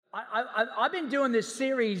I've been doing this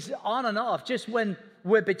series on and off, just when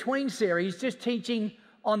we're between series, just teaching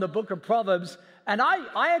on the book of Proverbs. And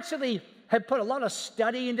I actually have put a lot of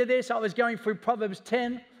study into this. I was going through Proverbs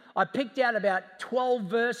 10. I picked out about 12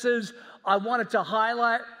 verses I wanted to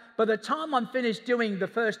highlight. By the time I'm finished doing the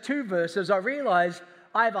first 2 verses, I realized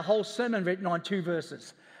I have a whole sermon written on 2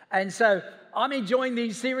 verses. And so I'm enjoying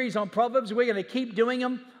these series on Proverbs. We're going to keep doing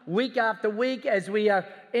them week after week as we are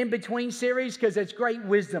in between series, because it's great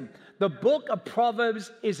wisdom. The book of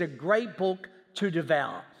Proverbs is a great book to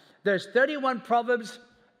devour. There's 31 Proverbs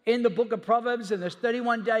in the book of Proverbs, and there's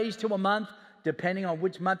 31 days to a month, depending on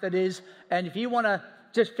which month it is. And if you want to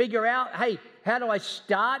just figure out, hey, how do I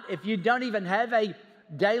start? If you don't even have a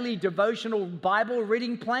daily devotional Bible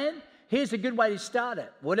reading plan, here's a good way to start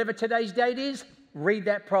it. Whatever today's date is, read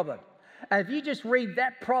that proverb. And if you just read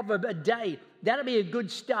that proverb a day, that'll be a good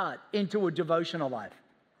start into a devotional life.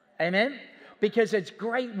 Amen? Because it's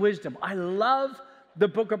great wisdom. I love the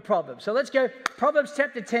book of Proverbs. So let's go Proverbs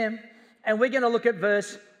chapter 10, and we're going to look at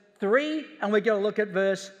verse 3, and we're going to look at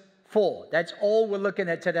verse 4. That's all we're looking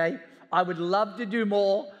at today. I would love to do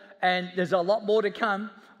more, and there's a lot more to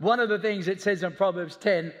come. One of the things it says in Proverbs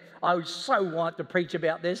 10, I would so want to preach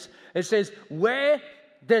about this. It says, where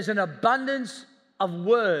there's an abundance of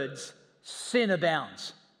words, sin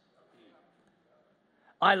abounds.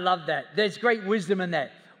 I love that. There's great wisdom in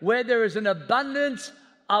that. Where there is an abundance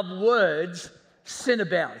of words, sin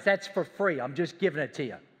abounds. That's for free. I'm just giving it to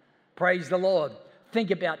you. Praise the Lord. Think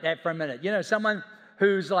about that for a minute. You know, someone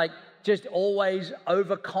who's like just always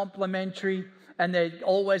over complimentary, and they're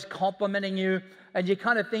always complimenting you, and you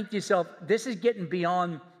kind of think to yourself, this is getting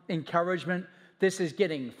beyond encouragement. This is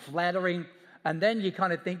getting flattering. And then you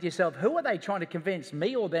kind of think to yourself, who are they trying to convince,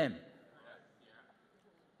 me or them?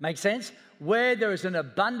 Make sense? Where there is an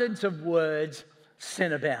abundance of words,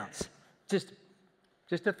 sin abounds. Just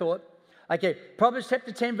a thought. Okay, Proverbs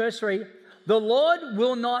chapter 10, verse 3. The Lord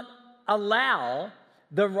will not allow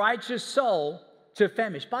the righteous soul to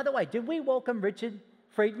famish. By the way, did we welcome Richard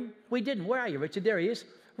Frieden? We didn't. Where are you, Richard? There he is.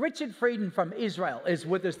 Richard Frieden from Israel is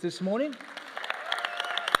with us this morning.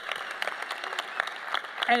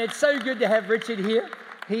 And it's so good to have Richard here.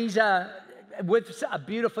 He's with a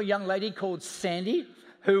beautiful young lady called Sandy,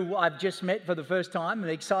 who I've just met for the first time,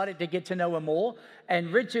 and excited to get to know her more.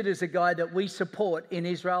 And Richard is a guy that we support in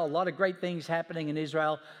Israel. A lot of great things happening in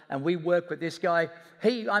Israel, and we work with this guy.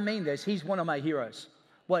 He's one of my heroes.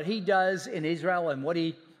 What he does in Israel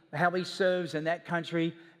and how he serves in that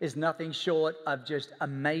country is nothing short of just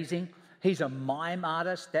amazing. He's a mime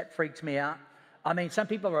artist. That freaks me out. I mean, some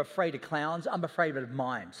people are afraid of clowns. I'm afraid of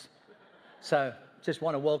mimes. So just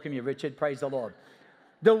want to welcome you, Richard. Praise the Lord.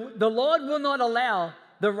 The Lord will not allow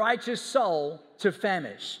the righteous soul to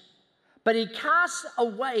famish, but he casts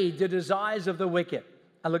away the desires of the wicked.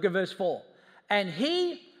 And look at verse 4. And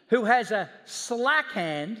he who has a slack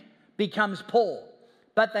hand becomes poor,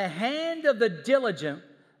 but the hand of the diligent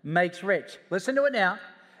makes rich. Listen to it now.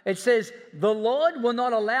 It says, the Lord will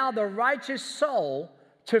not allow the righteous soul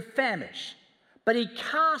to famish, but he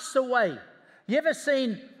casts away. You ever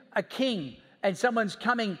seen a king and someone's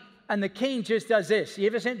coming and the king just does this? You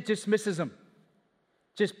ever seen it? Dismisses them.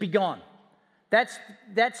 Just be gone. That's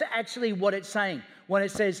actually what it's saying when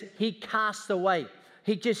it says he casts away.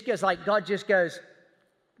 He just goes like, God just goes,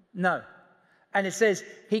 no. And it says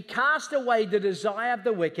he cast away the desire of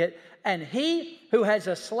the wicked, and he who has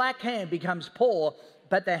a slack hand becomes poor,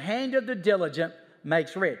 but the hand of the diligent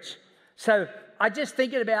makes rich. So I just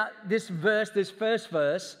thinking about this first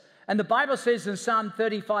verse, and the Bible says in Psalm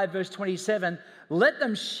 35, verse 27, let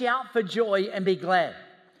them shout for joy and be glad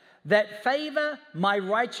that favor my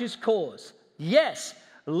righteous cause. Yes,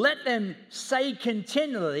 let them say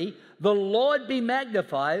continually, the Lord be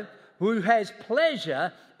magnified, who has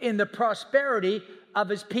pleasure in the prosperity of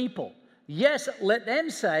his people. Yes, let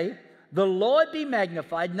them say, the Lord be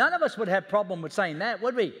magnified. None of us would have problem with saying that,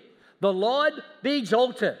 would we? The Lord be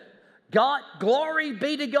exalted. God, glory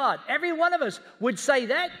be to God. Every one of us would say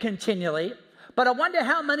that continually, but I wonder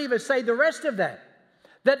how many of us say the rest of that.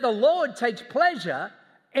 That the Lord takes pleasure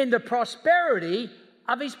in the prosperity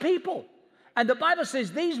of his people. And the Bible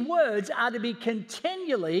says these words are to be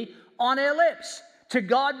continually on our lips. To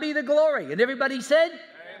God be the glory. And everybody said? Amen.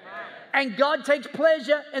 And God takes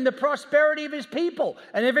pleasure in the prosperity of his people.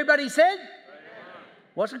 And everybody said? Amen.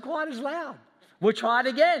 Wasn't quite as loud. We'll try it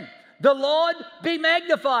again. The Lord be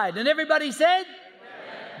magnified. And everybody said?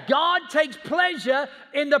 Amen. God takes pleasure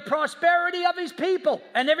in the prosperity of his people.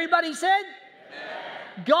 And everybody said?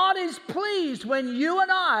 Amen. God is pleased when you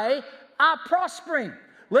and I are prospering.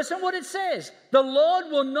 Listen what it says. The Lord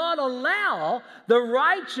will not allow the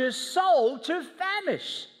righteous soul to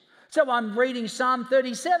famish. So I'm reading Psalm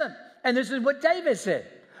 37, and this is what David said.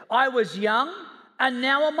 I was young, and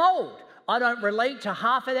now I'm old. I don't relate to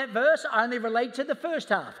half of that verse. I only relate to the first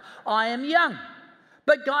half. I am young.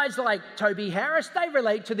 But guys like Toby Harris, they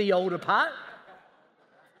relate to the older part.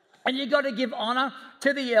 And you got to give honor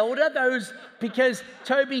to the elder, because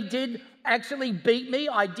Toby did actually beat me.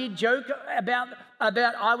 I did joke about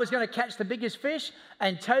I was going to catch the biggest fish.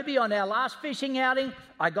 And Toby, on our last fishing outing,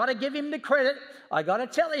 I got to give him the credit. I got to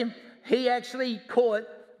tell him he actually caught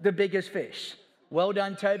the biggest fish. Well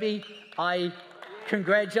done, Toby. I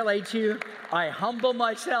congratulate you. I humble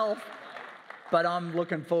myself, but I'm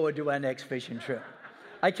looking forward to our next fishing trip.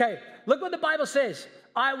 Okay, look what the Bible says.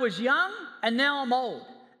 I was young and now I'm old.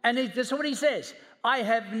 And this is what he says. I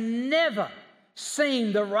have never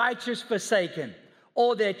seen the righteous forsaken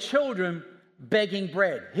or their children begging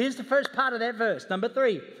bread. Here's the first part of that verse. Number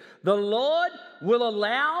 3. The Lord will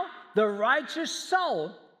allow the righteous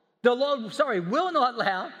soul, will not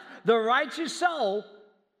allow the righteous soul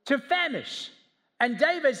to famish. And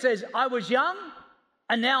David says, I was young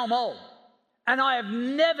and now I'm old. And I have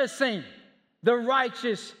never seen the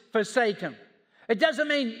righteous forsaken. It doesn't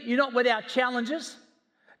mean you're not without challenges.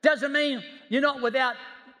 Doesn't mean you're not without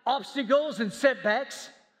obstacles and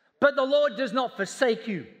setbacks. But the Lord does not forsake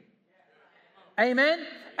you. Amen?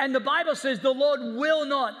 And the Bible says the Lord will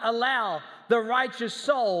not allow the righteous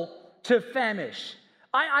soul to famish.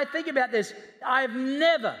 I think about this. I've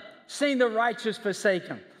never seen the righteous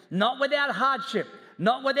forsaken. Not without hardship,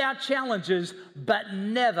 not without challenges, but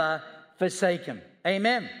never forsaken.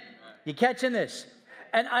 Amen. You catching this?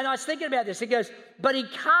 And I was thinking about this. It goes, but he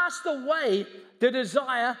cast away the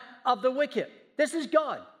desire of the wicked. This is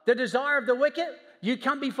God. The desire of the wicked. You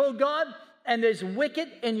come before God and there's wicked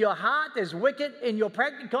in your heart. There's wicked in your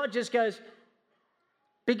practice. God just goes,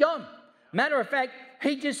 be gone. Matter of fact,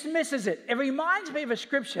 he dismisses it. It reminds me of a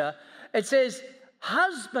scripture. It says,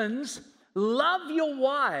 husbands, love your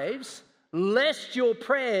wives, lest your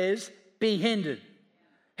prayers be hindered.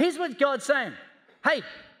 Here's what God's saying. Hey,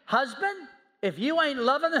 husband, if you ain't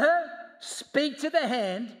loving her, speak to the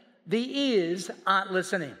hand. The ears aren't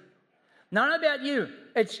listening. Now, I don't know about you.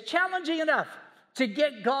 It's challenging enough to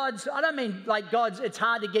get God's, I don't mean like God's, it's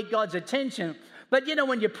hard to get God's attention. But you know,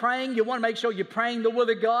 when you're praying, you want to make sure you're praying the will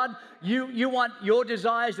of God. You want your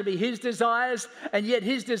desires to be his desires, and yet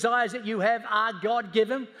his desires that you have are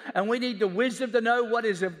God-given. And we need the wisdom to know what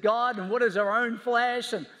is of God and what is our own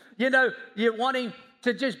flesh. And you know, you're wanting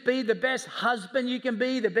to just be the best husband you can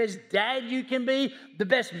be, the best dad you can be, the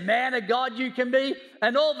best man of God you can be.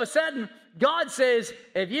 And all of a sudden, God says,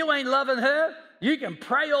 if you ain't loving her, you can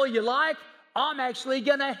pray all you like. I'm actually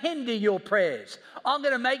going to hinder your prayers. I'm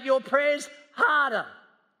going to make your prayers harder.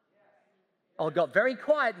 Oh, it got very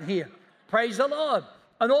quiet in here. Praise the Lord.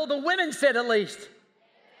 And all the women said at least.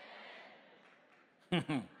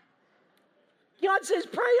 God says,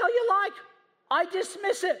 pray all you like. I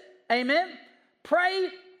dismiss it. Amen. Pray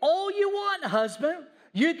all you want, husband.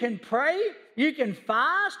 You can pray, you can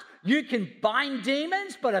fast, you can bind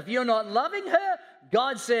demons, but if you're not loving her,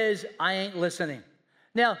 God says, I ain't listening.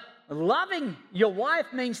 Now, loving your wife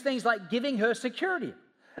means things like giving her security.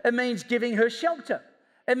 It means giving her shelter.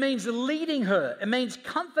 It means leading her. It means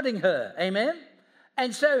comforting her. Amen?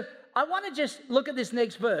 And so I want to just look at this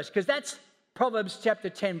next verse, because that's Proverbs chapter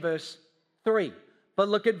 10, verse 3. But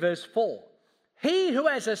look at verse 4. He who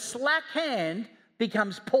has a slack hand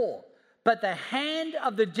becomes poor, but the hand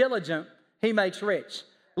of the diligent he makes rich.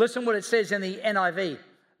 Listen what it says in the NIV.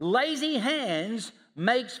 Lazy hands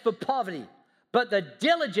makes for poverty, but the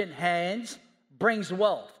diligent hands brings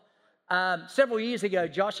wealth. Several years ago,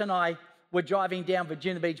 Josh and I were driving down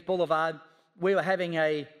Virginia Beach Boulevard. We were having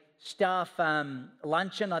a staff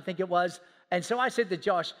luncheon, I think it was. And so I said to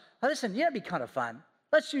Josh, hey, listen, it'd be kind of fun.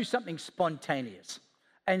 Let's do something spontaneous.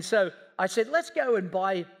 And so I said, let's go and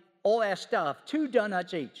buy all our staff 2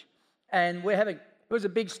 donuts each. And it was a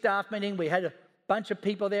big staff meeting. We had a bunch of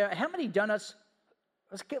people there. How many donuts?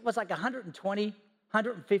 It was like 120,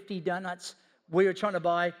 150 donuts we were trying to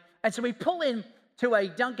buy. And so we pull in to a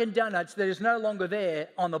Dunkin' Donuts that is no longer there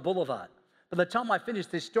on the boulevard. By the time I finish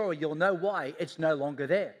this story, you'll know why it's no longer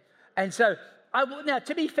there. And so, now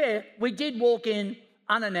to be fair, we did walk in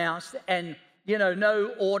unannounced and,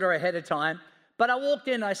 no order ahead of time. But I walked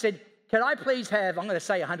in and I said, can I please have, I'm going to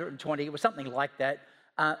say 120, it was something like that,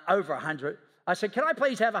 over 100. I said, can I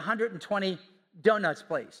please have 120 donuts,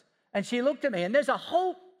 please? And she looked at me, and there's the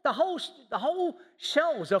whole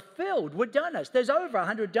shelves are filled with donuts. There's over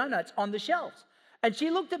 100 donuts on the shelves. And she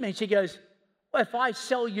looked at me and she goes, well, if I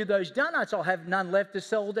sell you those donuts, I'll have none left to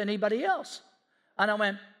sell to anybody else. And I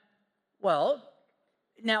went, well,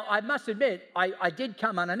 now I must admit, I did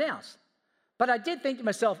come unannounced. But I did think to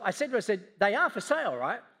myself, I said to her, I said, they are for sale,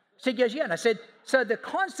 right? She goes, yeah. And I said, so the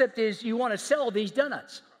concept is you want to sell these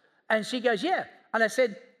donuts? And she goes, yeah. And I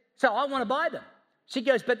said, so I want to buy them. She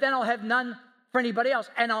goes, but then I'll have none for anybody else.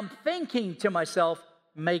 And I'm thinking to myself,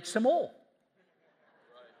 make some more.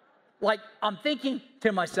 Like, I'm thinking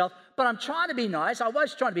to myself, but I'm trying to be nice. I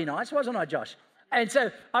was trying to be nice, wasn't I, Josh? And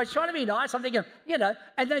so I was trying to be nice. I'm thinking,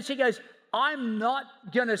 and then she goes, I'm not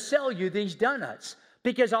going to sell you these donuts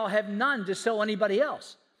because I'll have none to sell anybody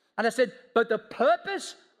else. And I said, but the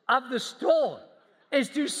purpose of the store is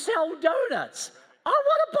to sell donuts. I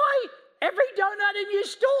want to buy every donut in your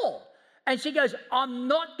store. And she goes, I'm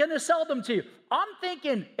not going to sell them to you. I'm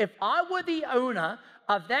thinking if I were the owner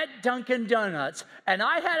of that Dunkin' Donuts and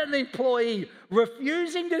I had an employee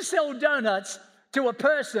refusing to sell donuts to a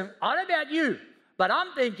person, I don't know about you, but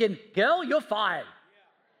I'm thinking, girl, you're fired.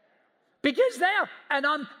 Because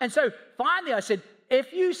now, and so finally I said,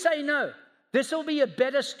 if you say no, this will be a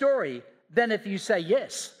better story than if you say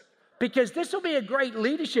yes. Because this will be a great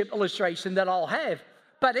leadership illustration that I'll have.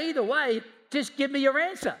 But either way, just give me your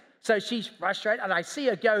answer. So she's frustrated, and I see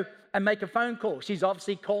her go and make a phone call. She's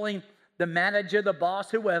obviously calling the manager, the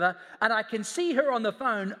boss, whoever, and I can see her on the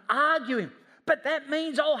phone arguing. But that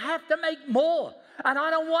means I'll have to make more, and I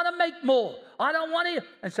don't want to make more. I don't want to.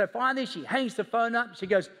 And so finally she hangs the phone up. She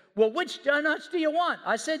goes, well, which donuts do you want?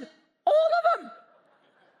 I said, all of them.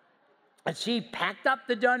 And she packed up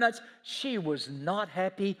the donuts. She was not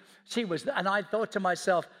happy. And I thought to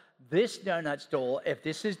myself, this donut store, if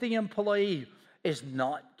this is the employee, is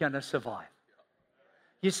not going to survive.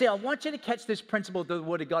 You see, I want you to catch this principle that the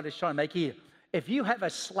Word of God is trying to make here. If you have a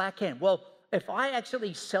slack hand, well, if I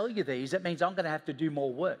actually sell you these, that means I'm going to have to do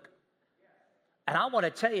more work. And I want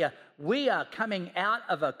to tell you, we are coming out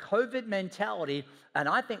of a COVID mentality, and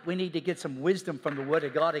I think we need to get some wisdom from the Word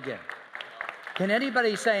of God again. Can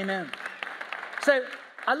anybody say amen? So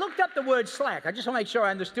I looked up the word slack. I just want to make sure I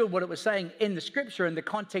understood what it was saying in the Scripture, in the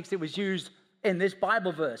context it was used in this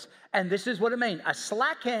Bible verse. And this is what it means. A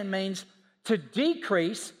slack hand means to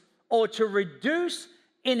decrease or to reduce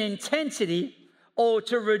in intensity or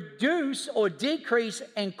to reduce or decrease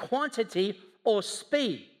in quantity or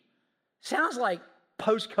speed. Sounds like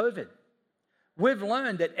post-COVID. We've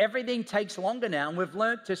learned that everything takes longer now, and we've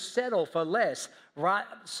learned to settle for less, right?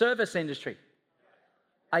 Service industry.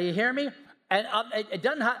 Are you hearing me? And it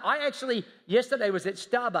doesn't. I actually yesterday was at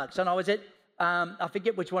Starbucks, and I was at I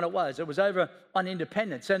forget which one it was. It was over on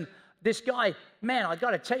Independence, and this guy, man, I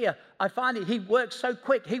got to tell you, I find that he works so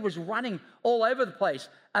quick. He was running all over the place,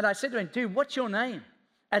 and I said to him, "Dude, what's your name?"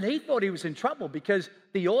 And he thought he was in trouble because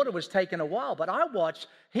the order was taking a while. But I watched.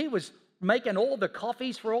 He was making all the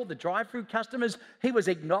coffees for all the drive-through customers. He was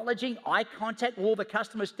acknowledging eye contact with all the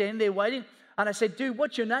customers standing there waiting. And I said, dude,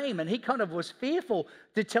 what's your name? And he kind of was fearful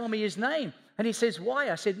to tell me his name. And he says,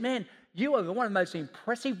 why? I said, man, you are one of the most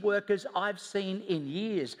impressive workers I've seen in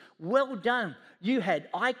years. Well done. You had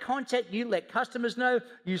eye contact. You let customers know.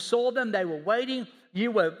 You saw them. They were waiting.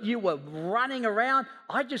 You were running around.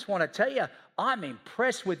 I just want to tell you, I'm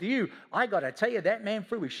impressed with you. I got to tell you, that man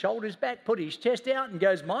threw his shoulders back, put his chest out, and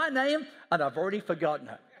goes, my name, and I've already forgotten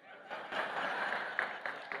it.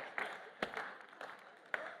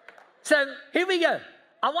 So here we go.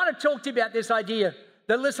 I want to talk to you about this idea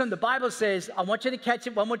that, listen, the Bible says, I want you to catch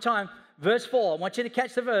it one more time. Verse 4, I want you to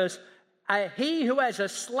catch the verse. He who has a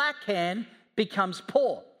slack hand becomes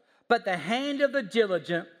poor, but the hand of the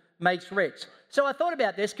diligent makes rich. So I thought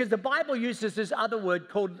about this because the Bible uses this other word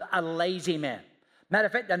called a lazy man. Matter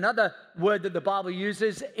of fact, another word that the Bible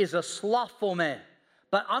uses is a slothful man.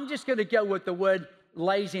 But I'm just going to go with the word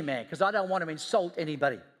lazy man because I don't want to insult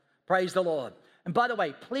anybody. Praise the Lord. And by the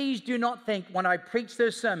way, please do not think when I preach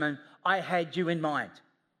this sermon, I had you in mind.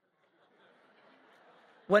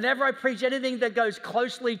 Whenever I preach anything that goes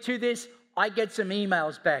closely to this, I get some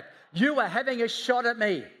emails back. You are having a shot at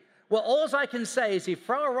me. Well, all I can say is if you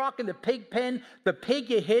throw a rock in the pig pen, the pig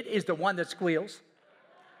you hit is the one that squeals.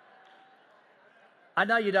 I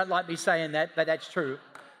know you don't like me saying that, but that's true.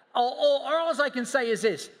 Or all I can say is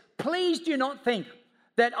this. Please do not think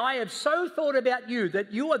that I have so thought about you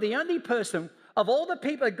that you are the only person of all the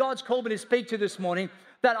people that God's called me to speak to this morning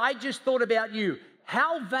that I just thought about you.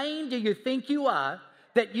 How vain do you think you are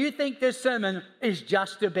that you think this sermon is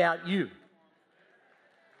just about you?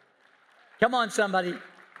 Come on, somebody.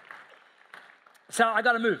 So I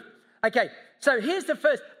got to move. Okay, so here's the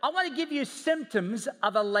first. I want to give you symptoms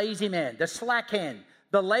of a lazy man, the slack hand,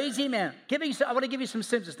 the lazy man. I want to give you some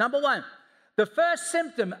symptoms. Number one, the first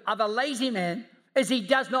symptom of a lazy man is he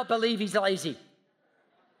does not believe he's lazy.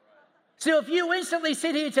 So if you instantly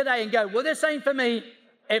sit here today and go, well, this ain't for me,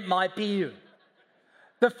 it might be you.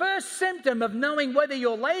 The first symptom of knowing whether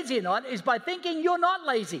you're lazy or not is by thinking you're not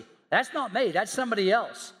lazy. That's not me, that's somebody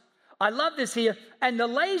else. I love this here. And the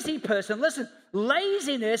lazy person, listen,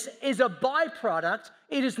 laziness is a byproduct,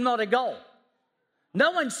 it is not a goal.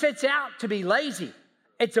 No one sets out to be lazy.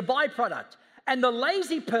 It's a byproduct. And the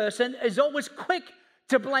lazy person is always quick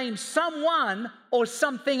to blame someone or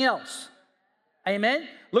something else. Amen?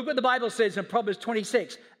 Look what the Bible says in Proverbs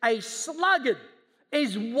 26. A sluggard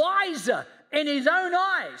is wiser in his own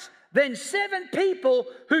eyes than 7 people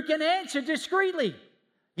who can answer discreetly.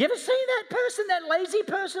 You ever seen that person, that lazy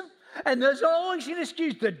person? And there's always an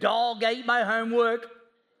excuse. The dog ate my homework.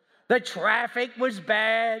 The traffic was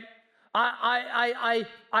bad. I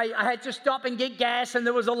had to stop and get gas and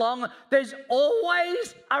there was a long... There's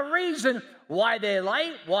always a reason why they're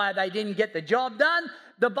late, why they didn't get the job done.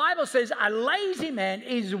 The Bible says a lazy man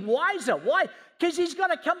is wiser. Why? Because he's got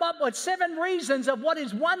to come up with 7 reasons of what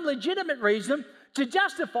is one legitimate reason to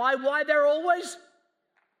justify why they're always...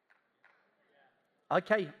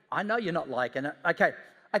 Okay, I know you're not liking it. Okay.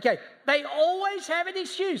 They always have an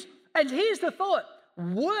excuse. And here's the thought.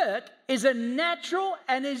 Work is a natural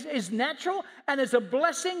and is natural and is a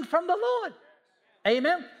blessing from the Lord.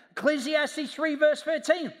 Amen. Ecclesiastes 3 verse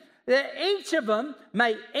 13. That each of them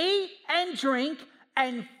may eat and drink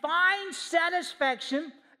and find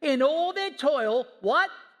satisfaction in all their toil. What?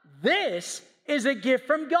 This is a gift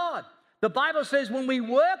from God. The Bible says when we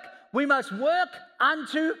work, we must work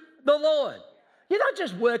unto the Lord. You're not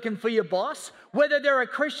just working for your boss, whether they're a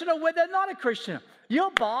Christian or whether they're not a Christian.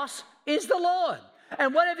 Your boss is the Lord.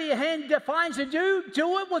 And whatever your hand defines to do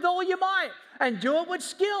it with all your might. And do it with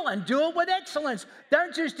skill and do it with excellence.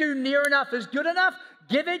 Don't just do near enough is good enough.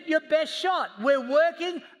 Give it your best shot. We're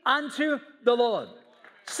working unto the Lord.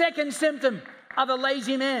 Second symptom of a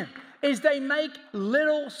lazy man is they make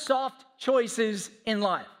little soft choices in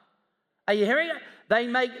life. Are you hearing it? They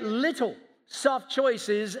make little soft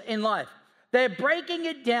choices in life. They're breaking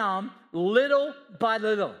it down little by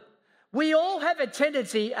little. We all have a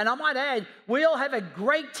tendency, and I might add, we all have a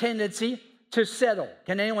great tendency to settle.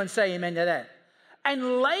 Can anyone say amen to that?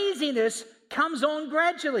 And laziness comes on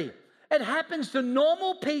gradually. It happens to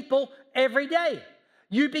normal people every day.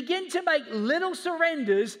 You begin to make little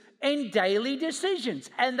surrenders in daily decisions,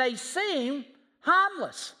 and they seem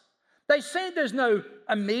harmless. They seem there's no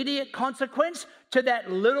immediate consequence to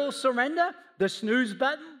that little surrender, the snooze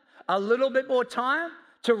button, a little bit more time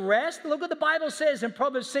to rest. Look what the Bible says in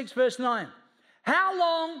Proverbs 6 verse 9. How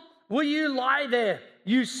long will you lie there,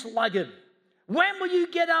 you sluggard? When will you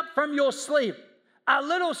get up from your sleep? A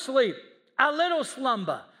little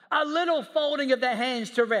slumber, a little folding of the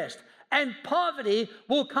hands to rest. And poverty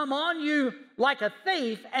will come on you like a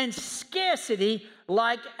thief and scarcity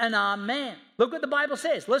like an armed man. Look what the Bible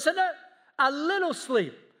says. Listen to it. A little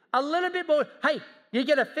sleep, a little bit more. Hey, you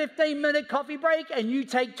get a 15-minute coffee break and you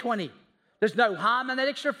take 20. There's no harm in that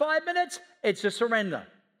extra 5 minutes. It's a surrender.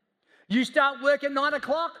 You start work at 9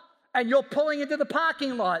 o'clock and you're pulling into the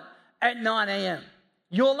parking lot at 9 a.m.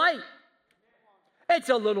 You're late. It's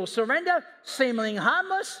a little surrender, seemingly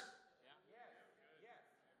harmless.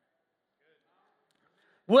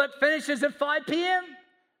 Work finishes at 5 p.m.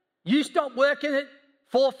 You stop working at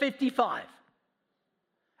 4:55.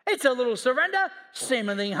 It's a little surrender,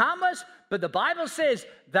 seemingly harmless, but the Bible says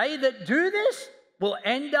they that do this will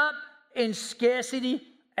end up in scarcity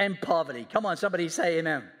and poverty. Come on, somebody say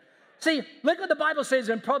amen. See, look what the Bible says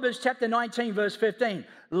in Proverbs chapter 19, verse 15.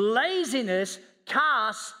 Laziness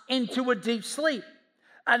casts into a deep sleep,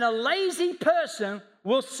 and a lazy person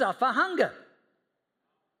will suffer hunger.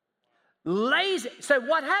 Lazy. So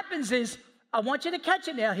what happens is, I want you to catch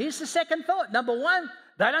it now. Here's the second thought. Number one,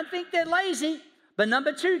 they don't think they're lazy. But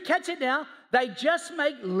number two, catch it now, they just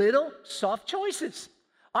make little soft choices.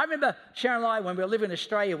 I remember Sharon and I, when we were living in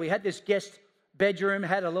Australia, we had this guest bedroom,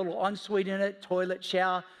 had a little ensuite in it, toilet,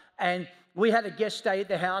 shower, and we had a guest stay at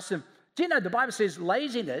the house. And do you know, the Bible says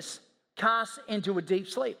laziness casts into a deep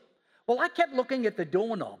sleep. Well, I kept looking at the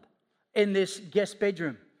doorknob in this guest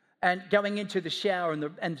bedroom and going into the shower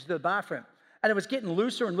and to the bathroom. And it was getting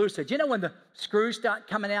looser and looser. Do you know when the screws start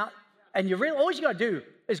coming out? And you really, all you got to do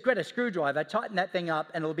is get a screwdriver, tighten that thing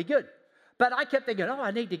up, and it'll be good. But I kept thinking,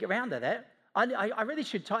 I need to get around to that. I really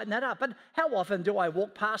should tighten that up. But how often do I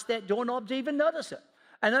walk past that doorknob to even notice it?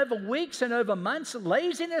 And over weeks and over months,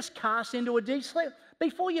 laziness casts into a deep sleep.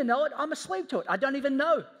 Before you know it, I'm asleep to it. I don't even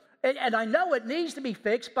know. And I know it needs to be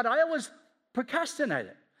fixed, but I always procrastinate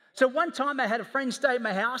it. So one time I had a friend stay at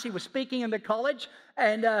my house. He was speaking in the college,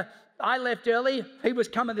 and I left early. He was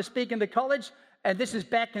coming to speak in the college, and this is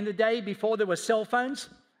back in the day before there were cell phones.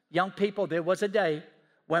 Young people, there was a day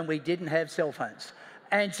when we didn't have cell phones.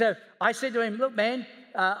 And so I said to him, look, man,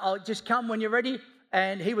 I'll just come when you're ready.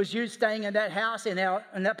 And he was used staying in that house, in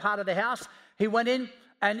that part of the house. He went in,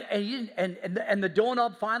 and the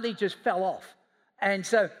doorknob finally just fell off. And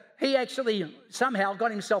so he actually somehow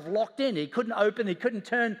got himself locked in. He couldn't open, he couldn't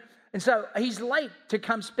turn. And so he's late to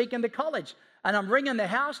come speak in the college. And I'm ringing the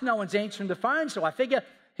house, no one's answering the phone. So I figure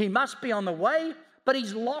he must be on the way, but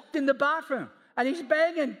he's locked in the bathroom. And he's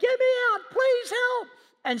begging, get me out, please help.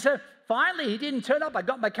 And so finally he didn't turn up. I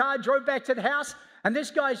got my car, drove back to the house, and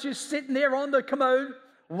this guy's just sitting there on the commode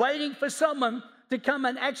waiting for someone to come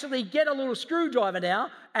and actually get a little screwdriver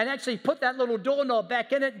now and actually put that little doorknob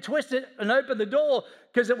back in it and twist it and open the door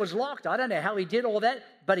because it was locked. I don't know how he did all that,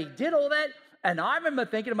 but he did all that. And I remember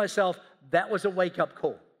thinking to myself, that was a wake-up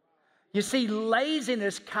call. You see,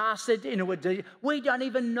 laziness casts it into we don't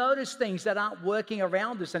even notice things that aren't working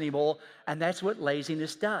around us anymore, and that's what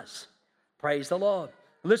laziness does. Praise the Lord.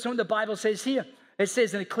 Listen what the Bible says here. It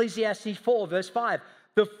says in Ecclesiastes 4, verse 5,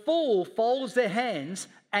 the fool folds their hands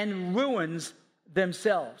and ruins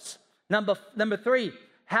themselves. Number 3,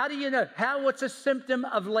 how do you know? What's a symptom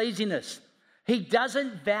of laziness? He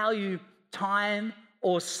doesn't value time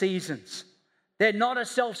or seasons. They're not a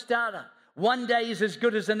self-starter. One day is as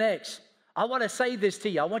good as the next. I want to say this to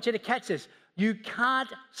you. I want you to catch this. You can't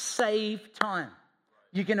save time.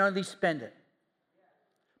 You can only spend it.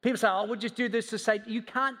 People say, oh, we'll just do this to save. You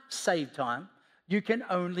can't save time. You can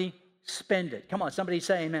only spend it. Come on, somebody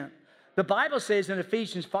say amen. The Bible says in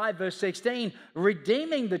Ephesians 5, verse 16,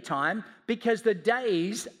 redeeming the time because the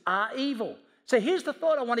days are evil. So here's the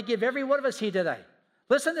thought I want to give every one of us here today.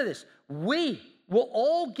 Listen to this. We will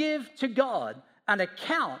all give to God an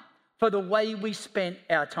account for the way we spent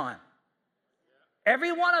our time.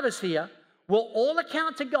 Every one of us here will all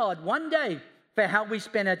account to God one day for how we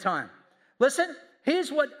spend our time. Listen,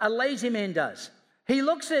 here's what a lazy man does. He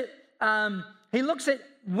looks at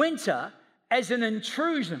winter as an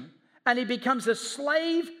intrusion, and he becomes a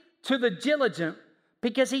slave to the diligent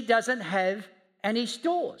because he doesn't have any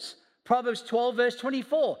stores. Proverbs 12, verse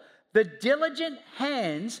 24, the diligent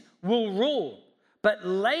hands will rule, but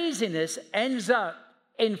laziness ends up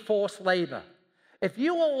in forced labor. If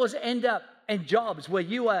you always end up in jobs where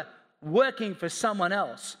you are working for someone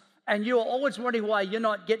else and you are always wondering why you're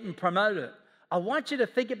not getting promoted, I want you to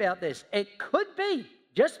think about this. It could be,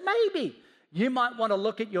 just maybe, you might want to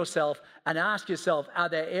look at yourself and ask yourself, are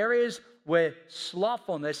there areas where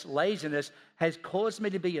slothfulness, laziness has caused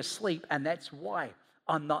me to be asleep, and that's why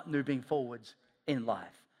I'm not moving forwards in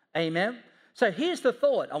life? Amen? So here's the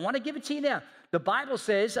thought. I want to give it to you now. The Bible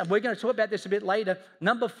says, and we're going to talk about this a bit later,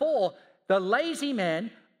 number 4, the lazy man,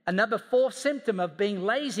 another 4th symptom of being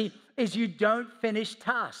lazy is you don't finish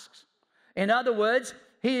tasks. In other words,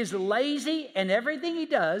 he is lazy in everything he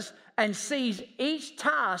does and sees each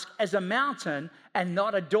task as a mountain and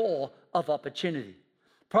not a door of opportunity.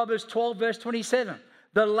 Proverbs 12, verse 27,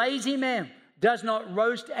 the lazy man does not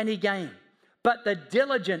roast any game, but the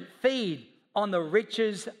diligent feed on the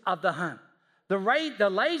riches of the hunt. The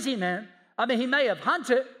lazy man, he may have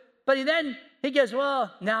hunted, but he goes,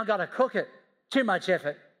 well, now I've got to cook it. Too much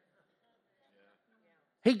effort.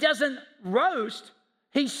 He doesn't roast.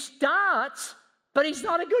 He starts, but he's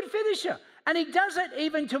not a good finisher. And he does it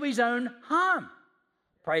even to his own harm.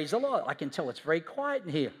 Praise the Lord. I can tell it's very quiet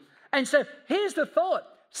in here. And so here's the thought.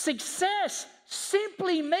 Success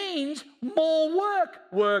simply means more work,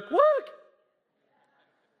 work, work.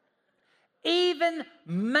 Even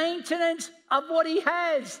maintenance of what he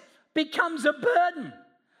has becomes a burden.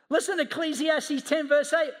 Listen to Ecclesiastes 10,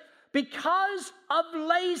 verse 8. Because of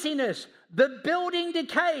laziness, the building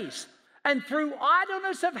decays, and through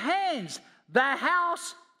idleness of hands, the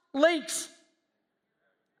house leaks.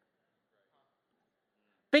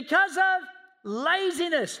 Because of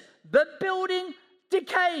laziness, the building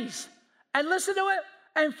decays. And listen to it.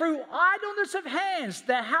 And through idleness of hands,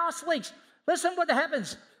 the house leaks. Listen what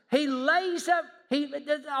happens. He lays up.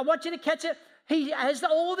 I want you to catch it. He has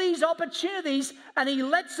all these opportunities and he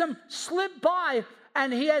lets them slip by,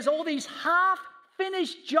 and he has all these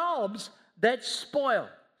half-finished jobs that spoil.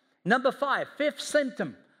 Number 5, 5th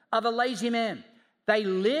symptom of a lazy man. They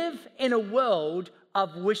live in a world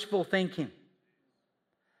of wishful thinking.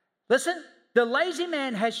 Listen, the lazy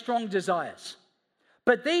man has strong desires,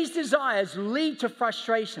 but these desires lead to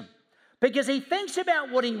frustration because he thinks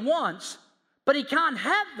about what he wants, but he can't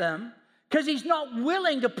have them because he's not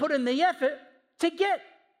willing to put in the effort to get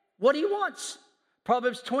what he wants.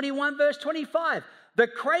 Proverbs 21, verse 25. The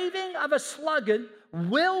craving of a sluggard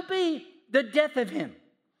will be the death of him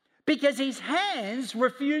because his hands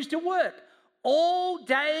refuse to work all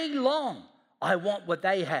day long. I want what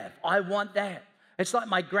they have. I want that. It's like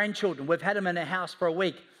my grandchildren. We've had them in the house for a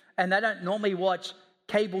week, and they don't normally watch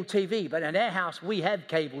cable TV, but in our house, we have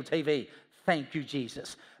cable TV. Thank you,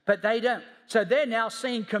 Jesus. But they don't. So they're now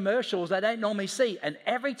seeing commercials they don't normally see. And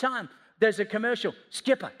every time there's a commercial,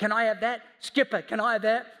 Skipper, can I have that? Skipper, can I have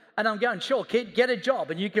that? And I'm going, sure, kid, get a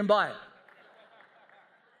job and you can buy it.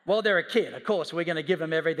 Well, they're a kid. Of course, we're going to give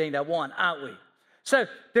them everything they want, aren't we? So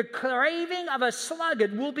the craving of a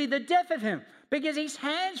sluggard will be the death of him, because his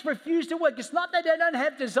hands refuse to work. It's not that they don't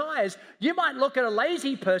have desires. You might look at a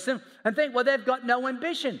lazy person and think, well, they've got no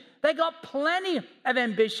ambition. They got plenty of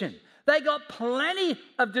ambition. They got plenty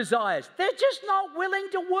of desires. They're just not willing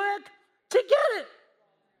to work to get it.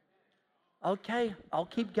 Okay, I'll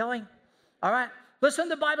keep going. All right. Listen,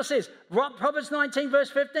 the Bible says, Proverbs 19,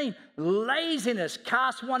 verse 15, laziness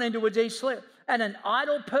casts one into a deep sleep, and an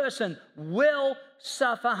idle person will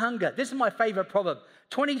suffer hunger. This is my favorite proverb.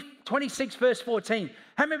 26, verse 14.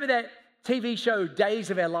 How remember that TV show,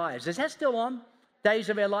 Days of Our Lives? Is that still on? Days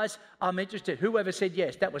of Our Lives? I'm interested. Whoever said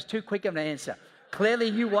yes, that was too quick of an answer. Clearly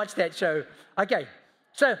you watched that show. Okay,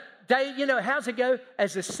 so how's it go?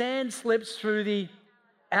 As the sand slips through the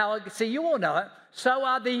hour, see, you all know it. So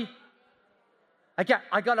are the... Okay,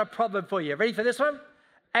 I got a proverb for you. Ready for this one?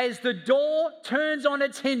 As the door turns on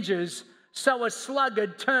its hinges, so a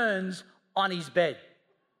sluggard turns on his bed.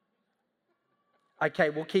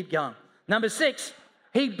 Okay, we'll keep going. Number 6,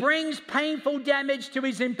 he brings painful damage to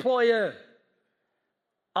his employer.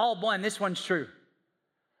 Oh boy, and this one's true.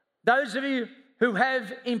 Those of you who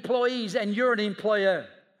have employees and you're an employer,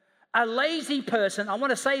 a lazy person, I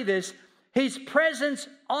want to say this, his presence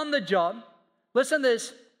on the job, listen to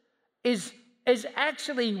this, is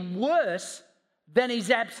actually worse than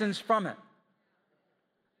his absence from it.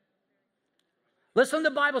 Listen,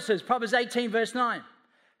 the Bible says, Proverbs 18, verse 9,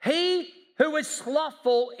 he who is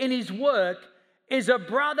slothful in his work is a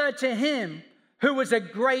brother to him who is a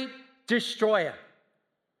great destroyer.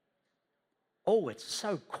 Oh, it's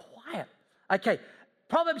so quiet. Okay,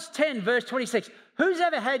 Proverbs 10, verse 26. Who's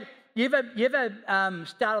ever had, you ever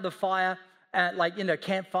started a fire,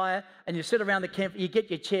 campfire, and you sit around the camp, you get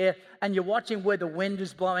your chair, and you're watching where the wind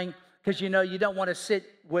is blowing, because you know you don't want to sit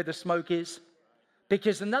where the smoke is?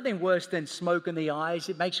 Because there's nothing worse than smoke in the eyes.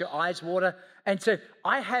 It makes your eyes water. And so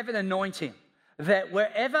I have an anointing that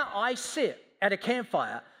wherever I sit at a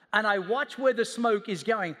campfire and I watch where the smoke is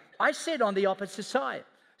going, I sit on the opposite side.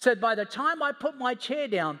 So by the time I put my chair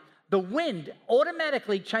down, the wind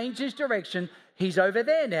automatically changes direction. He's over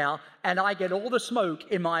there now, and I get all the smoke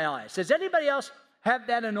in my eyes. Does anybody else have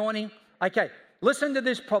that anointing? Okay, listen to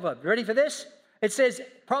this proverb. Ready for this? It says,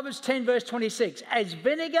 Proverbs 10, verse 26, as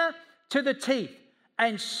vinegar to the teeth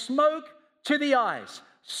and smoke to the eyes,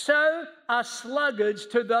 so are sluggards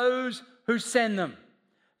to those who send them.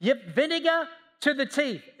 Yep, vinegar to the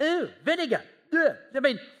teeth. Ew, vinegar. Ugh. I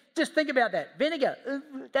mean, just think about that. Vinegar.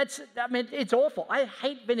 It's awful. I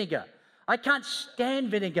hate vinegar. I can't stand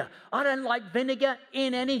vinegar. I don't like vinegar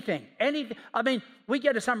in anything. I mean, we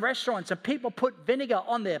go to some restaurants and people put vinegar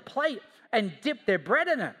on their plate and dip their bread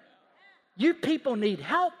in it. You people need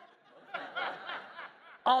help.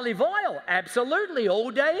 Olive oil, absolutely,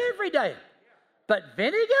 all day, every day. But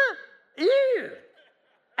vinegar? Ew.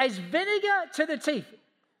 As vinegar to the teeth,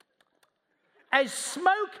 as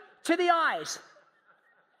smoke to the eyes.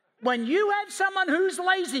 When you have someone who's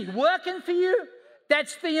lazy working for you,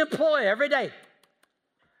 that's the employer every day.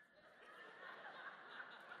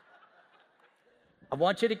 I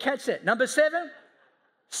want you to catch that. Number 7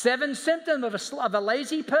 symptom of a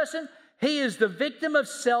lazy person, he is the victim of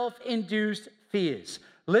self-induced fears.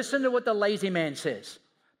 Listen to what the lazy man says.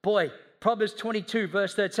 Boy, Proverbs 22,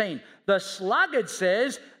 verse 13. The sluggard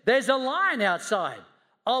says, there's a lion outside.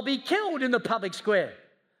 I'll be killed in the public square.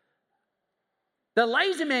 The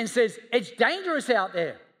lazy man says, it's dangerous out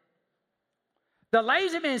there. The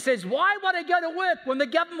lazy man says, why would I go to work when the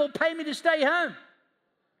government will pay me to stay home?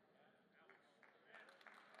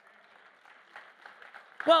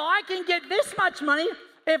 Well, I can get this much money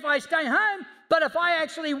if I stay home, but if I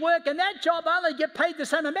actually work in that job, I only get paid the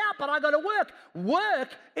same amount, but I got to work. Work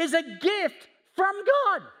is a gift from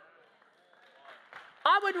God.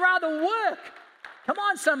 I would rather work. Come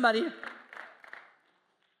on, somebody.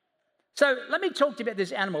 So let me talk to you about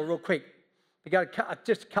this animal real quick. We've got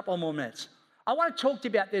just a couple more minutes. I want to talk to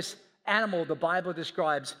you about this animal the Bible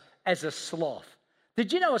describes as a sloth.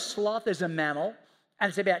 Did you know a sloth is a mammal, and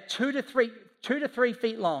it's about 2 to 3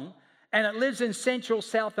 feet long, and it lives in Central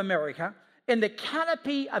South America in the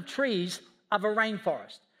canopy of trees of a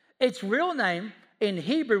rainforest. Its real name in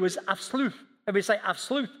Hebrew is afsluth. And we say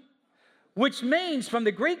afsluth, which means from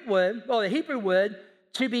the Greek word, or the Hebrew word,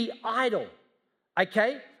 to be idle.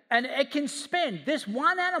 Okay? And it can spend, this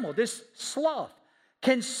one animal, this sloth,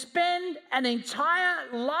 can spend an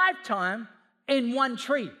entire lifetime in one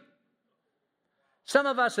tree. Some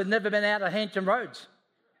of us have never been out of Hampton Roads.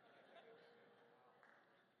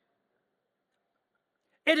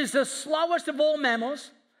 It is the slowest of all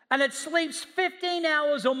mammals, and it sleeps 15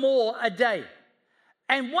 hours or more a day.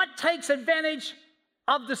 And what takes advantage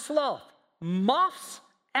of the sloth? Moths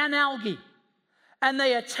and algae. And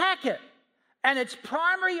they attack it, and its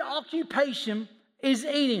primary occupation is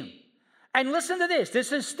eating. And listen to this.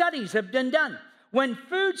 This is studies have been done. When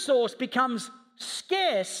food source becomes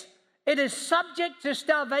scarce, it is subject to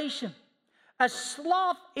starvation. A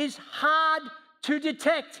sloth is hard to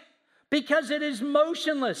detect because it is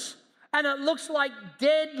motionless and it looks like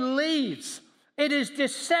dead leaves. It is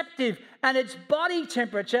deceptive, and its body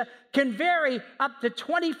temperature can vary up to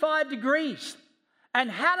 25 degrees. And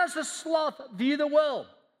how does a sloth view the world?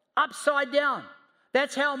 Upside down.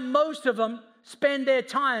 That's how most of them spend their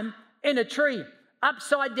time in a tree,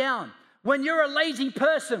 upside down. When you're a lazy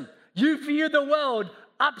person, you view the world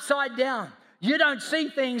upside down. You don't see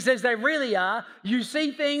things as they really are. You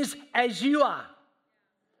see things as you are.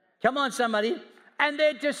 Come on, somebody. And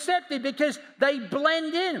they're deceptive because they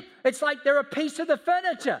blend in. It's like they're a piece of the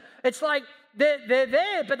furniture. It's like they're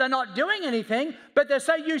there, but they're not doing anything. But they're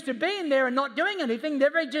so used to being there and not doing anything,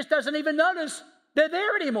 their brain just doesn't even notice they're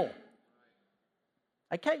there anymore.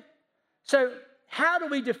 Okay? So how do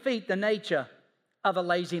we defeat the nature of a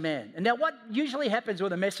lazy man? And now what usually happens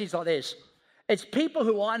with a message like this, it's people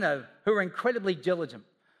who I know who are incredibly diligent.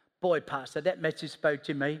 Boy, Pastor, that message spoke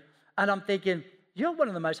to me. And I'm thinking, you're one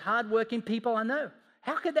of the most hardworking people I know.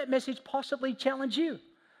 How could that message possibly challenge you?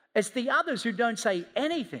 It's the others who don't say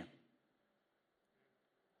anything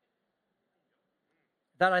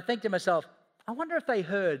that I think to myself, I wonder if they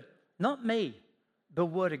heard, not me, the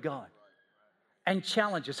Word of God, and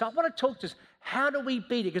challenge us. So I want to talk to us. How do we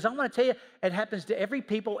beat it? Because I want to tell you, it happens to every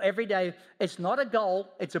people every day. It's not a goal,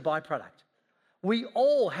 it's a byproduct. We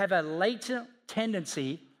all have a latent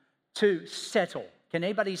tendency to settle. Can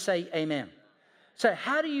anybody say amen? So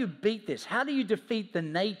how do you beat this? How do you defeat the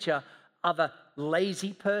nature of a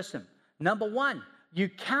lazy person? Number one, you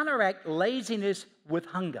counteract laziness with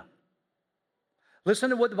hunger.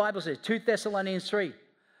 Listen to what the Bible says, 2 Thessalonians 3.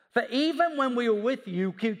 For even when we were with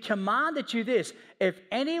you, we commanded you this, if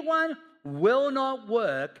anyone will not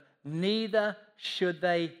work, neither should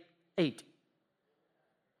they eat.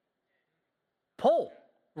 Paul,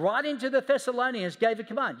 writing to the Thessalonians, gave a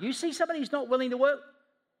command. You see somebody who's not willing to work,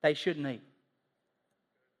 they shouldn't eat.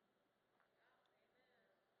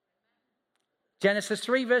 Genesis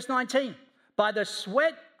 3, verse 19. By the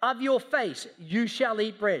sweat of your face you shall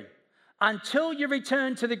eat bread until you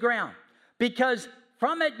return to the ground, because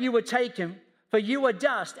from it you were taken, for you are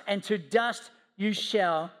dust, and to dust you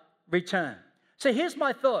shall return. So here's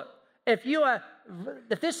my thought. If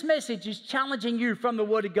this message is challenging you from the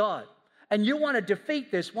Word of God, and you want to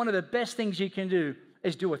defeat this, one of the best things you can do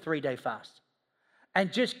is do a 3-day fast.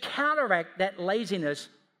 And just counteract that laziness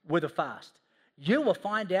with a fast. You will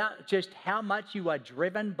find out just how much you are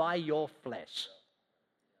driven by your flesh.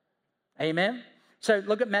 Amen? So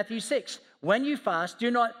look at Matthew 6. When you fast, do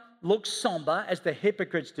not look somber as the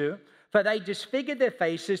hypocrites do, for they disfigure their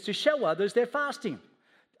faces to show others they're fasting.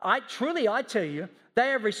 I tell you, they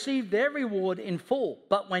have received their reward in full.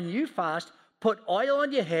 But when you fast, put oil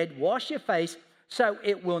on your head, wash your face, so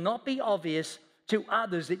it will not be obvious to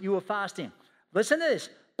others that you are fasting. Listen to this.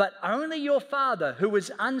 But only your Father who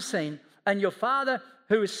is unseen, and your Father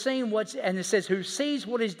who has seen who sees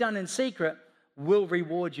what is done in secret will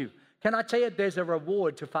reward you. Can I tell you, there's a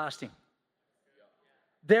reward to fasting.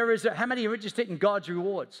 How many are interested in God's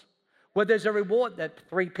rewards? Well, there's a reward that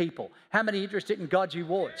 3 people. How many are interested in God's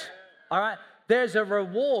rewards? All right. There's a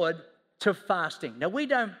reward to fasting. Now, we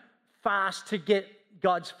don't fast to get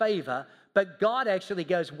God's favor, but God actually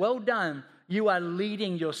goes, well done. You are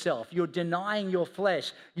leading yourself. You're denying your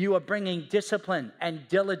flesh. You are bringing discipline and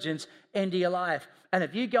diligence into your life. And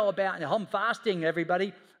if you go about and I'm fasting,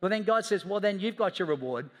 everybody, well, then God says, well, then you've got your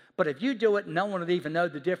reward. But if you do it, no one will even know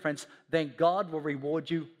the difference. Then God will reward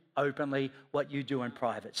you openly what you do in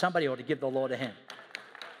private. Somebody ought to give the Lord a hand.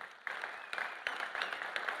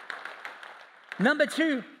 Number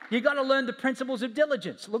 2, you got to learn the principles of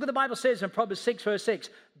diligence. Look what the Bible says in Proverbs 6, verse 6.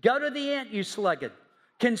 Go to the ant, you sluggard.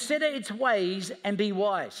 Consider its ways and be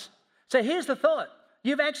wise. So here's the thought.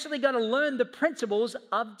 You've actually got to learn the principles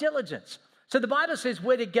of diligence. So the Bible says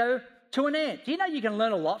where to go to an ant. Do you know you can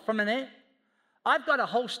learn a lot from an ant? I've got a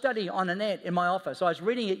whole study on an ant in my office. I was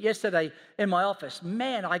reading it yesterday in my office.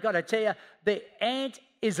 Man, I got to tell you, the ant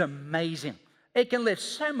is amazing. It can lift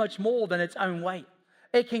so much more than its own weight.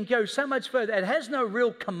 it can go so much further. It has no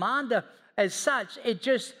real commander as such. It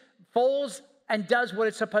just falls and does what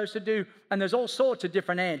it's supposed to do. And there's all sorts of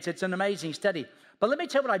different ants. It's an amazing study. But let me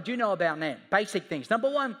tell you what I do know about an ant. Basic things. Number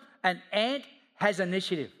one, an ant has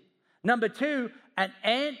initiative. Number two, an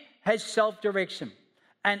ant has self-direction.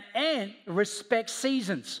 An ant respects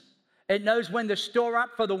seasons. It knows when to store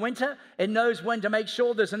up for the winter. It knows when to make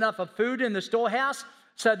sure there's enough of food in the storehouse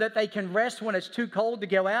so that they can rest when it's too cold to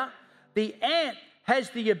go out. The ant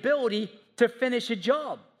has the ability to finish a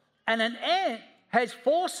job. And an ant has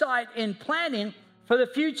foresight in planning for the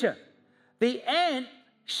future. The ant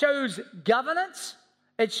shows governance.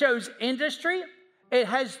 It shows industry. It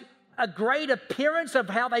has a great appearance of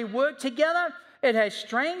how they work together. It has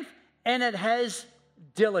strength, and it has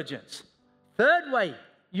diligence. Third way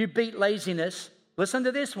you beat laziness, listen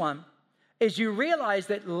to this one, is you realize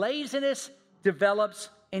that laziness develops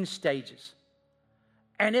in stages.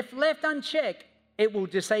 And if left unchecked, it will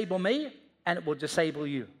disable me and it will disable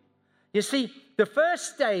you. You see, the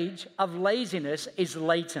first stage of laziness is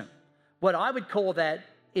latent. What I would call that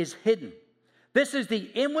is hidden. This is the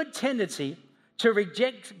inward tendency to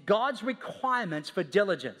reject God's requirements for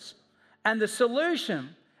diligence. And the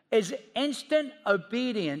solution is instant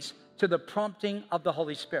obedience to the prompting of the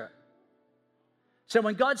Holy Spirit. So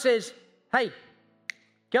when God says, hey,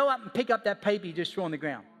 go up and pick up that paper you just threw on the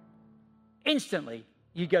ground, instantly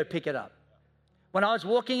you go pick it up. When I was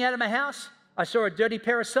walking out of my house, I saw a dirty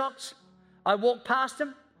pair of socks. I walked past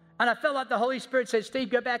them, and I felt like the Holy Spirit said, Steve,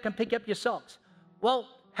 go back and pick up your socks. Well,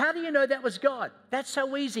 how do you know that was God? That's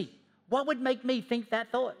so easy. What would make me think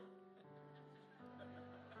that thought?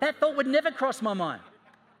 That thought would never cross my mind.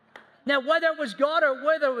 Now, whether it was God or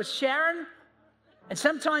whether it was Sharon, and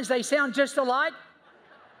sometimes they sound just alike,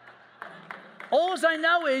 all I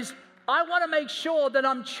know is I want to make sure that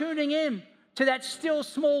I'm tuning in to that still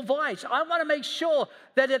small voice. I want to make sure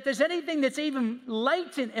that if there's anything that's even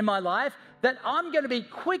latent in my life, that I'm going to be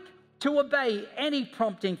quick to obey any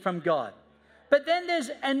prompting from God. But then there's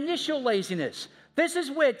initial laziness. This is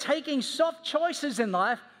where taking soft choices in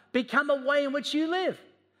life become a way in which you live.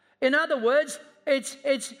 In other words, it's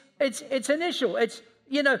initial. It's,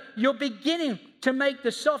 you're beginning to make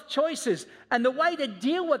the soft choices. And the way to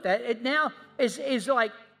deal with that, it now is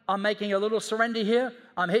like, I'm making a little surrender here.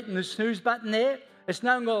 I'm hitting the snooze button there. It's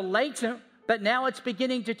no longer latent, but now it's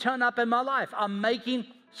beginning to turn up in my life. I'm making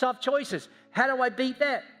soft choices. How do I beat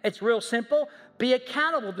that? It's real simple. Be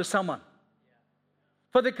accountable to someone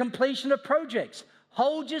for the completion of projects.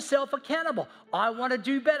 Hold yourself accountable. I want to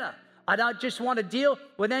do better. I don't just want to deal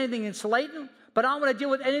with anything that's latent, but I want to deal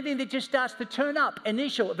with anything that just starts to turn up,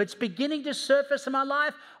 initial. If it's beginning to surface in my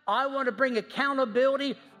life, I want to bring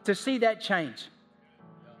accountability to see that change.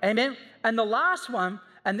 Amen? And the last one,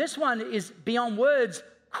 and this one is beyond words,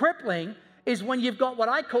 crippling, is when you've got what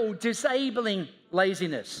I call disabling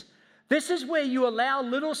laziness. This is where you allow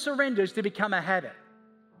little surrenders to become a habit.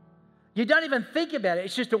 You don't even think about it.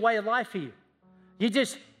 It's just a way of life for you. You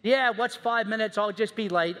just, what's 5 minutes? I'll just be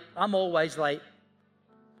late. I'm always late.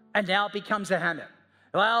 And now it becomes a habit.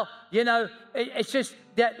 Well, it's just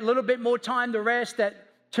that little bit more time to rest, that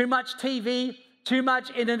too much TV, too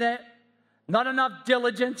much internet, not enough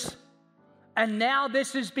diligence. And now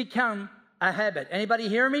this has become a habit. Anybody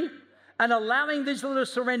hear me? And allowing these little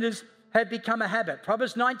surrenders have become a habit.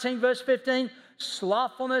 Proverbs 19, verse 15,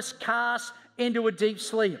 slothfulness casts into a deep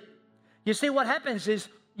sleep. You see, what happens is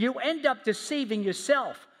you end up deceiving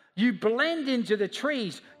yourself. You blend into the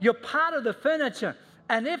trees. You're part of the furniture.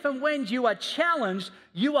 And if and when you are challenged,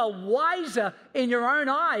 you are wiser in your own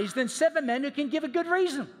eyes than 7 men who can give a good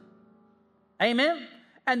reason. Amen?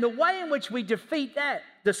 And the way in which we defeat that,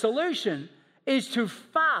 the solution, is to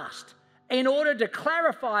fast in order to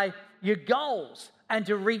clarify your goals and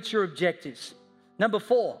to reach your objectives. Number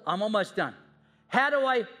 4, I'm almost done. How do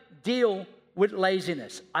I deal with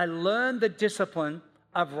laziness? I learned the discipline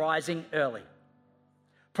of rising early.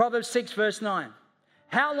 Proverbs 6, verse 9.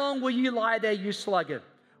 How long will you lie there, you sluggard?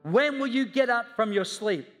 When will you get up from your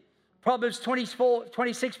sleep? Proverbs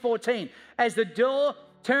 26, 14. As the door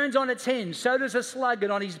turns on its hinge, so does a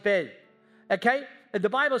sluggard on his bed. Okay? The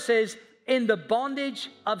Bible says, in the bondage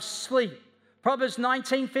of sleep. Proverbs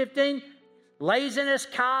 19, 15. Laziness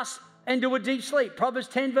casts into a deep sleep. Proverbs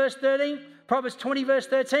 10, verse 13. Proverbs 20, verse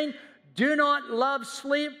 13. Do not love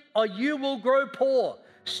sleep, or you will grow poor.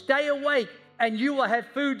 Stay awake, and you will have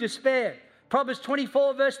food to spare. Proverbs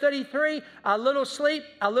 24, verse 33, a little sleep,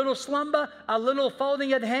 a little slumber, a little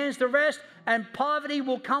folding of the hands to rest, and poverty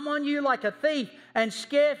will come on you like a thief, and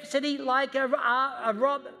scarcity like a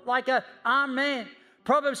armed man.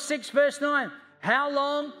 Proverbs 6, verse 9, how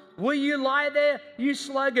long will you lie there, you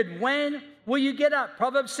sluggard? When will you get up?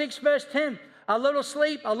 Proverbs 6 verse 10. A little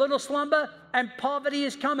sleep, a little slumber, and poverty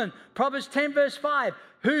is coming. Proverbs 10 verse 5.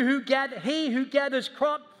 He who gathers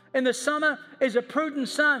crop in the summer is a prudent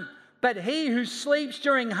son, but he who sleeps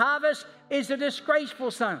during harvest is a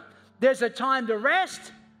disgraceful son. There's a time to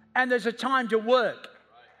rest and there's a time to work.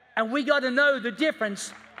 And we got to know the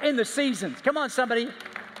difference in the seasons. Come on, somebody.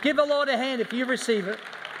 Give the Lord a hand if you receive it.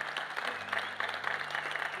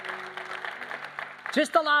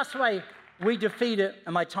 Just the last way we defeat it,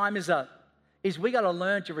 and my time is up, is we got to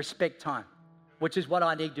learn to respect time, which is what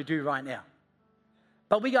I need to do right now.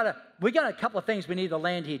 But we got a couple of things we need to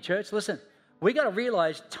land here, church. Listen, we got to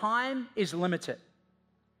realize time is limited.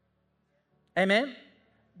 Amen?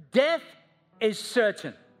 Death is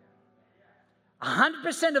certain.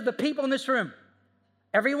 100% of the people in this room,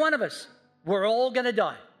 every one of us, we're all going to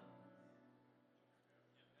die.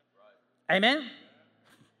 Amen?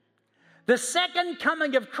 The second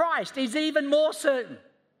coming of Christ is even more certain.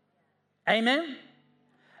 Amen?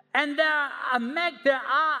 And there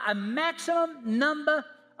are a maximum number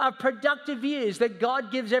of productive years that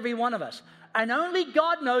God gives every one of us. And only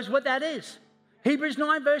God knows what that is. Hebrews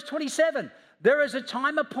 9 verse 27. There is a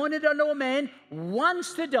time appointed unto a man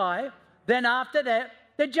once to die, then after that,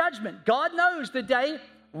 the judgment. God knows the day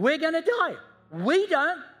we're going to die. We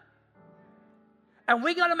don't. And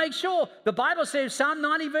we got to make sure. The Bible says, Psalm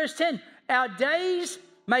 90 verse 10, our days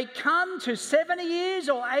may come to 70 years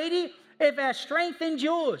or 80 if our strength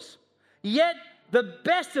endures. Yet the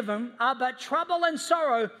best of them are but trouble and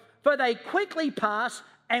sorrow, for they quickly pass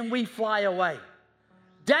and we fly away.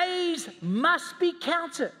 Days must be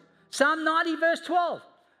counted. Psalm 90 verse 12.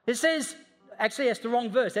 It says, actually that's the wrong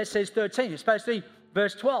verse. That says 13. It's supposed to be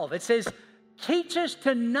verse 12. It says, teach us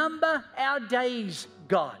to number our days,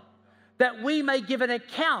 God, that we may give an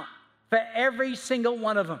account for every single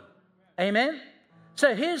one of them. Amen?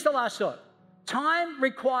 So here's the last thought. Time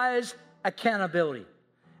requires accountability.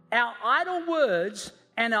 Our idle words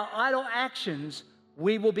and our idle actions,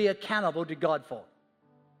 we will be accountable to God for.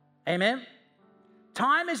 Amen?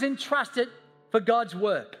 Time is entrusted for God's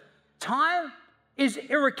work. Time is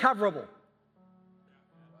irrecoverable.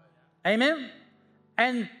 Amen?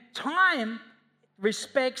 And time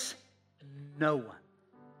respects no one.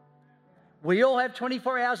 We all have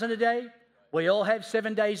 24 hours in a day. We all have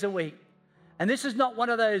 7 days a week. And this is not one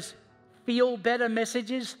of those feel better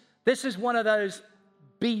messages. This is one of those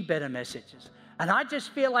be better messages. And I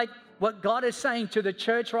just feel like what God is saying to the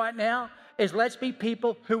church right now is let's be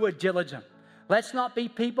people who are diligent. Let's not be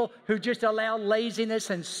people who just allow laziness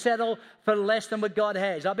and settle for less than what God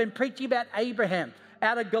has. I've been preaching about Abraham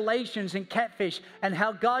out of Galatians and catfish and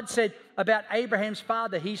how God said about Abraham's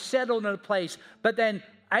father, he settled in a place, but then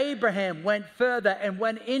Abraham went further and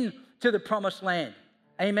went into the promised land.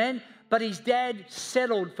 Amen? But his dad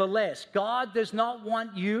settled for less. God does not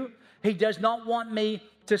want you, he does not want me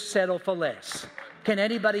to settle for less. Can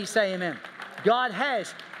anybody say amen? God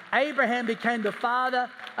has. Abraham became the father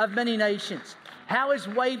of many nations. How is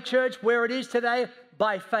Wave Church where it is today?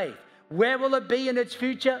 By faith. Where will it be in its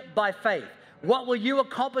future? By faith. What will you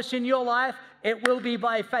accomplish in your life? It will be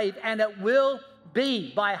by faith, and it will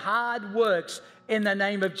be by hard works in the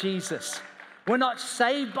name of Jesus. We're not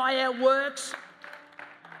saved by our works.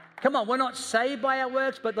 Come on, we're not saved by our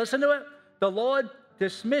works, but listen to it. The Lord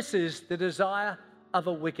dismisses the desire of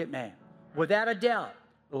a wicked man. Without a doubt,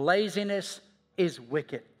 laziness is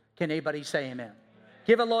wicked. Can anybody say amen?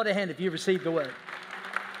 Give the Lord a hand if you received the word.